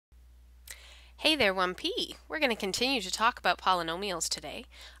Hey there, 1P. We're going to continue to talk about polynomials today.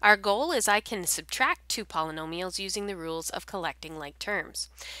 Our goal is I can subtract two polynomials using the rules of collecting like terms.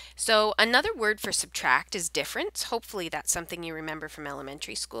 So another word for subtract is difference. Hopefully that's something you remember from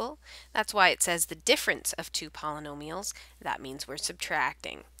elementary school. That's why it says the difference of two polynomials. That means we're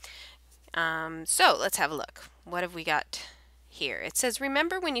subtracting. So let's have a look. What have we got here? It says,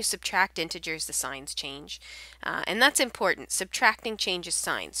 remember when you subtract integers, the signs change. And that's important. Subtracting changes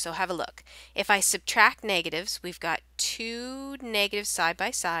signs. So have a look. If I subtract negatives, we've got two negatives side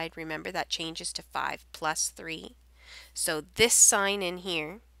by side. Remember that changes to 5 plus 3. So this sign in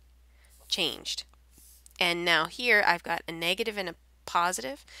here changed. And now here I've got a negative and a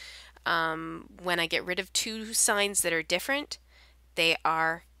positive. When I get rid of two signs that are different, they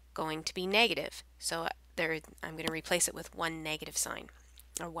are going to be negative. So I'm going to replace it with one negative sign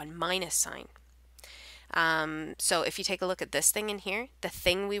or one minus sign. So if you take a look at this thing in here, the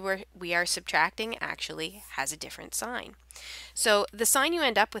thing we are subtracting actually has a different sign. So the sign you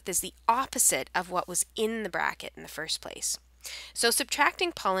end up with is the opposite of what was in the bracket in the first place. So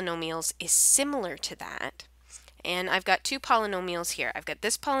subtracting polynomials is similar to that. And I've got two polynomials here. I've got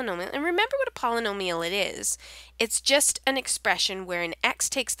this polynomial, and remember what a polynomial it is. It's just an expression where an x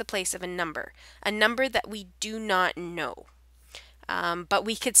takes the place of a number that we do not know. But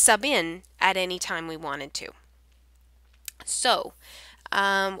we could sub in at any time we wanted to. So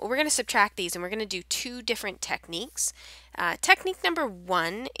we're going to subtract these, and we're going to do two different techniques. Technique number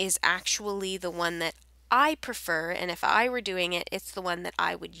one is actually the one that I prefer, and if I were doing it, it's the one that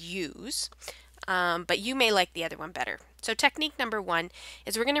I would use. But you may like the other one better. So technique number one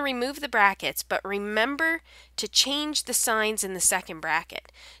is we're going to remove the brackets, but remember to change the signs in the second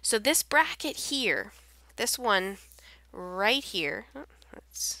bracket. So this bracket here, this one right here,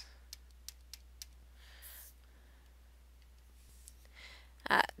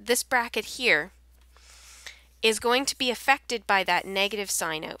 this bracket here is going to be affected by that negative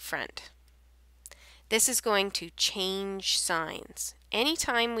sign out front. This is going to change signs.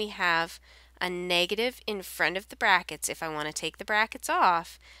 Anytime we have a negative in front of the brackets, if I want to take the brackets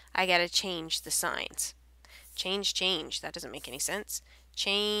off, I got to change the signs. Change, that doesn't make any sense.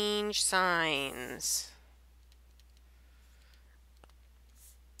 Change signs.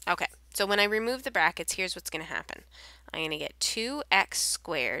 Okay, so when I remove the brackets, here's what's going to happen. I'm going to get 2x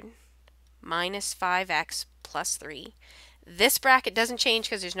squared minus 5x plus 3. This bracket doesn't change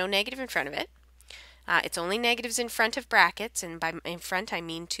because there's no negative in front of it. It's only negatives in front of brackets, and by in front I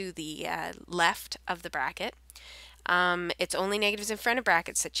mean to the left of the bracket. It's only negatives in front of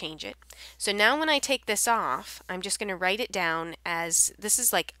brackets that change it. So now when I take this off, I'm just going to write it down as, this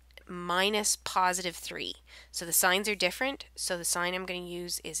is like minus positive 3. So the signs are different, so the sign I'm going to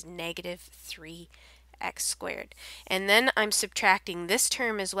use is negative 3x squared. And then I'm subtracting this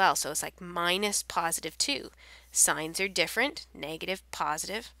term as well, so it's like minus positive 2. Signs are different, negative,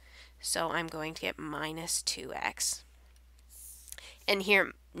 positive. So I'm going to get minus 2x. And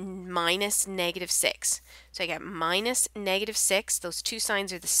here, minus negative 6. So I got minus negative 6. Those two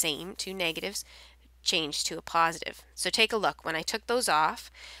signs are the same, two negatives, changed to a positive. So take a look. When I took those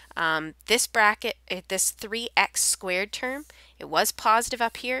off, this bracket, this 3x squared term, it was positive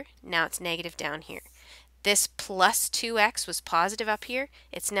up here. Now it's negative down here. This plus 2x was positive up here.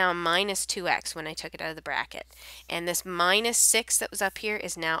 It's now minus 2x when I took it out of the bracket. And this minus 6 that was up here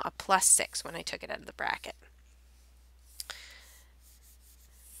is now a plus 6 when I took it out of the bracket.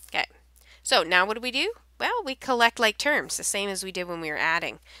 Okay, so now what do? Well, we collect like terms, the same as we did when we were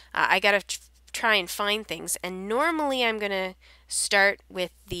adding. I got to try and find things, and normally I'm going to start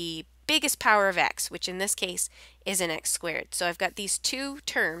with the biggest power of x, which in this case is an x squared. So I've got these two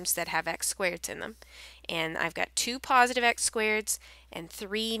terms that have x squareds in them, and I've got two positive x squareds and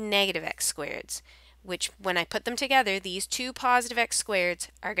three negative x squareds, which when I put them together, these two positive x squareds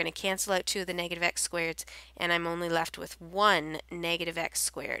are going to cancel out two of the negative x squareds, and I'm only left with one negative x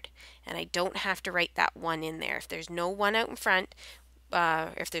squared. And I don't have to write that one in there. If there's no one out in front,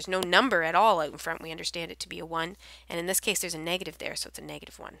 if there's no number at all out in front, we understand it to be a 1, and in this case there's a negative there, so it's a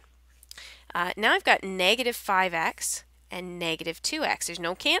negative 1. Now I've got negative 5x and negative 2x. There's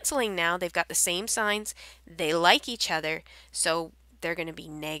no canceling now. They've got the same signs. They like each other, so they're going to be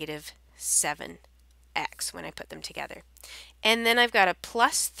negative 7x when I put them together. And then I've got a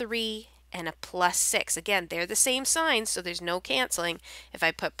plus 3 and a plus 6. Again, they're the same signs, so there's no canceling. If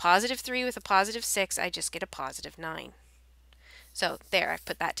I put positive 3 with a positive 6, I just get a positive 9. So there, I've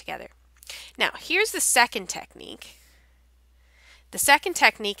put that together. Now, here's the second technique. The second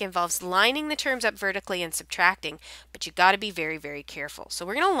technique involves lining the terms up vertically and subtracting, but you've got to be very, very careful. So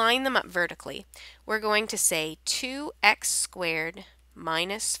we're going to line them up vertically. We're going to say 2x squared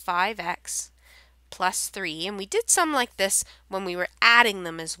minus 5x plus 3. And we did some like this when we were adding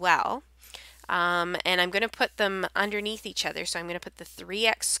them as well. And I'm going to put them underneath each other. So I'm going to put the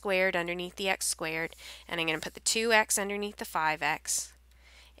 3x squared underneath the x squared, and I'm going to put the 2x underneath the 5x,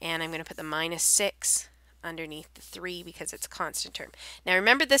 and I'm going to put the minus 6 underneath the 3 because it's a constant term. Now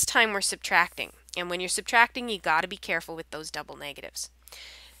remember, this time we're subtracting, and when you're subtracting you got to be careful with those double negatives.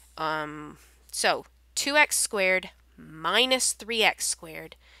 So 2x squared minus 3x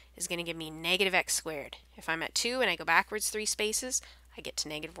squared is going to give me negative x squared. If I'm at 2 and I go backwards 3 spaces, I get to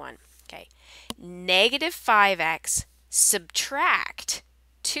negative 1. Okay, negative 5x subtract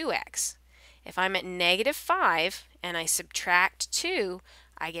 2x. If I'm at negative 5 and I subtract 2,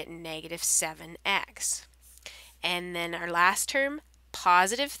 I get negative 7x. And then our last term,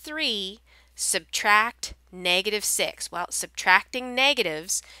 positive 3 subtract negative 6. Well, subtracting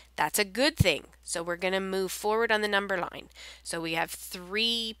negatives, that's a good thing. So we're going to move forward on the number line. So we have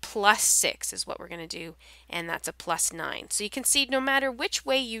 3 plus 6 is what we're going to do, and that's a plus 9. So you can see no matter which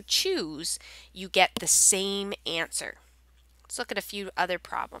way you choose, you get the same answer. Let's look at a few other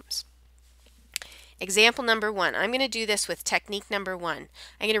problems. Example number 1. I'm going to do this with technique number 1.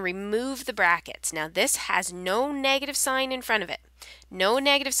 I'm going to remove the brackets. Now this has no negative sign in front of it. No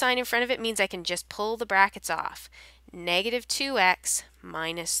negative sign in front of it means I can just pull the brackets off. Negative 2x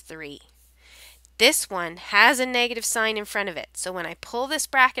minus 3. This one has a negative sign in front of it. So when I pull this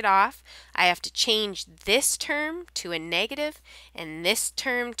bracket off, I have to change this term to a negative and this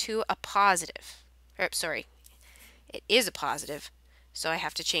term to a positive. Sorry, it is a positive, so I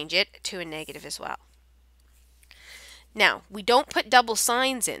have to change it to a negative as well. Now, we don't put double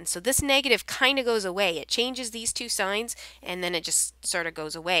signs in, so this negative kind of goes away. It changes these two signs, and then it just sort of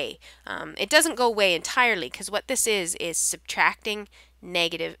goes away. It doesn't go away entirely, because what this is subtracting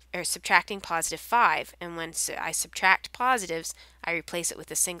positive 5, and when I subtract positives, I replace it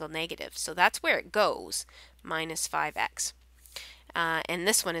with a single negative. So that's where it goes, minus 5x. And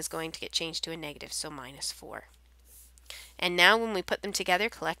this one is going to get changed to a negative, so minus 4. And now when we put them together,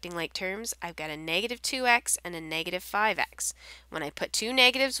 collecting like terms, I've got a negative 2x and a negative 5x. When I put 2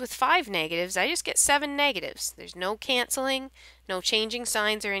 negatives with 5 negatives, I just get 7 negatives. There's no canceling, no changing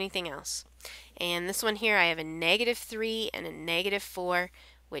signs or anything else. And this one here, I have a negative 3 and a negative 4,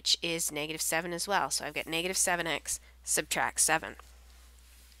 which is negative 7 as well. So I've got negative 7x, subtract 7.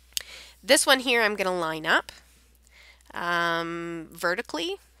 This one here I'm going to line up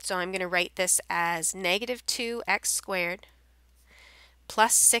vertically. So I'm going to write this as negative 2x squared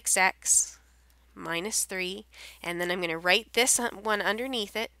plus 6x minus 3. And then I'm going to write this one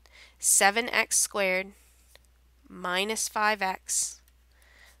underneath it, 7x squared minus 5x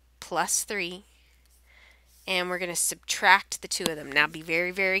plus 3. And we're going to subtract the two of them. Now be very,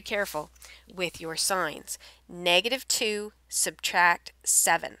 very careful with your signs. Negative 2 subtract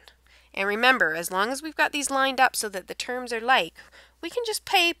 7. And remember, as long as we've got these lined up so that the terms are like, we can just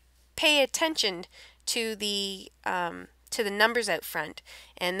pay attention to the numbers out front.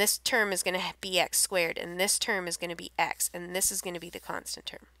 And this term is going to be x squared, and this term is going to be x, and this is going to be the constant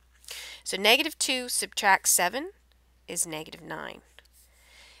term. So negative 2 subtract 7 is negative 9.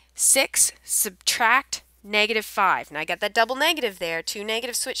 6 subtract negative 5. Now I got that double negative there. 2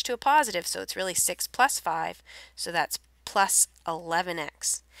 negatives switch to a positive, so it's really 6 plus 5. So that's plus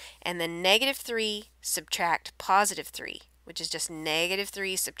 11x. And then negative 3 subtract positive 3, which is just negative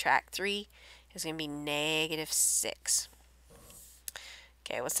 3 subtract 3 is going to be negative 6.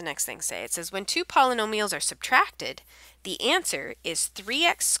 Okay, what's the next thing say? It says when two polynomials are subtracted, the answer is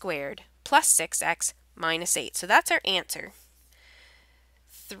 3x squared plus 6x minus 8. So that's our answer.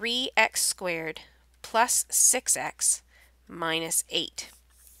 3x squared plus 6x minus 8.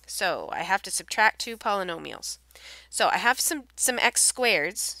 So I have to subtract two polynomials. So I have some x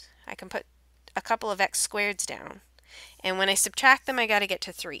squareds. I can put a couple of x squareds down. And when I subtract them, I got to get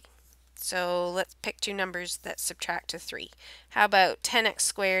to 3. So let's pick two numbers that subtract to 3. How about 10x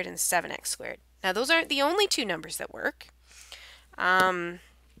squared and 7x squared? Now those aren't the only two numbers that work. But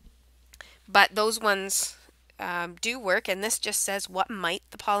those ones do work, and this just says what might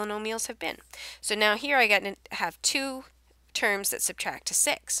the polynomials have been. So now here I got to have two terms that subtract to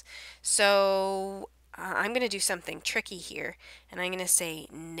 6. So I'm going to do something tricky here, and I'm going to say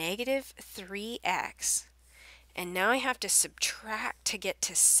negative 3x. And now I have to subtract to get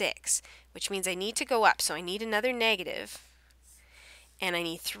to 6, which means I need to go up. So I need another negative, and I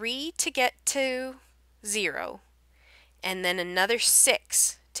need 3 to get to 0, and then another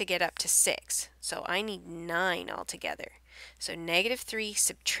 6 to get up to 6. So I need 9 altogether. So negative 3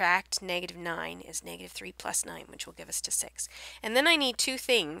 subtract negative 9 is negative 3 plus 9, which will give us to 6. And then I need two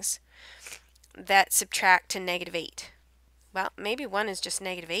things that subtract to negative 8. Well, maybe one is just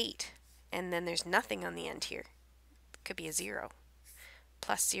negative 8. and then there's nothing on the end here. It could be a 0.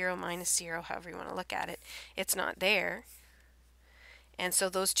 Plus 0, minus 0, however you want to look at it. It's not there. And so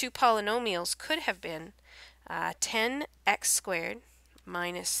those two polynomials could have been 10x squared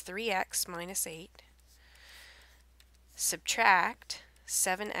minus 3x minus 8 subtract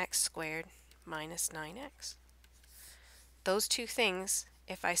 7x squared minus 9x. Those two things,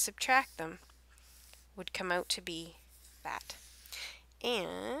 if I subtract them, would come out to be that.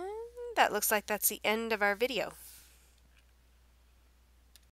 And that looks like that's the end of our video.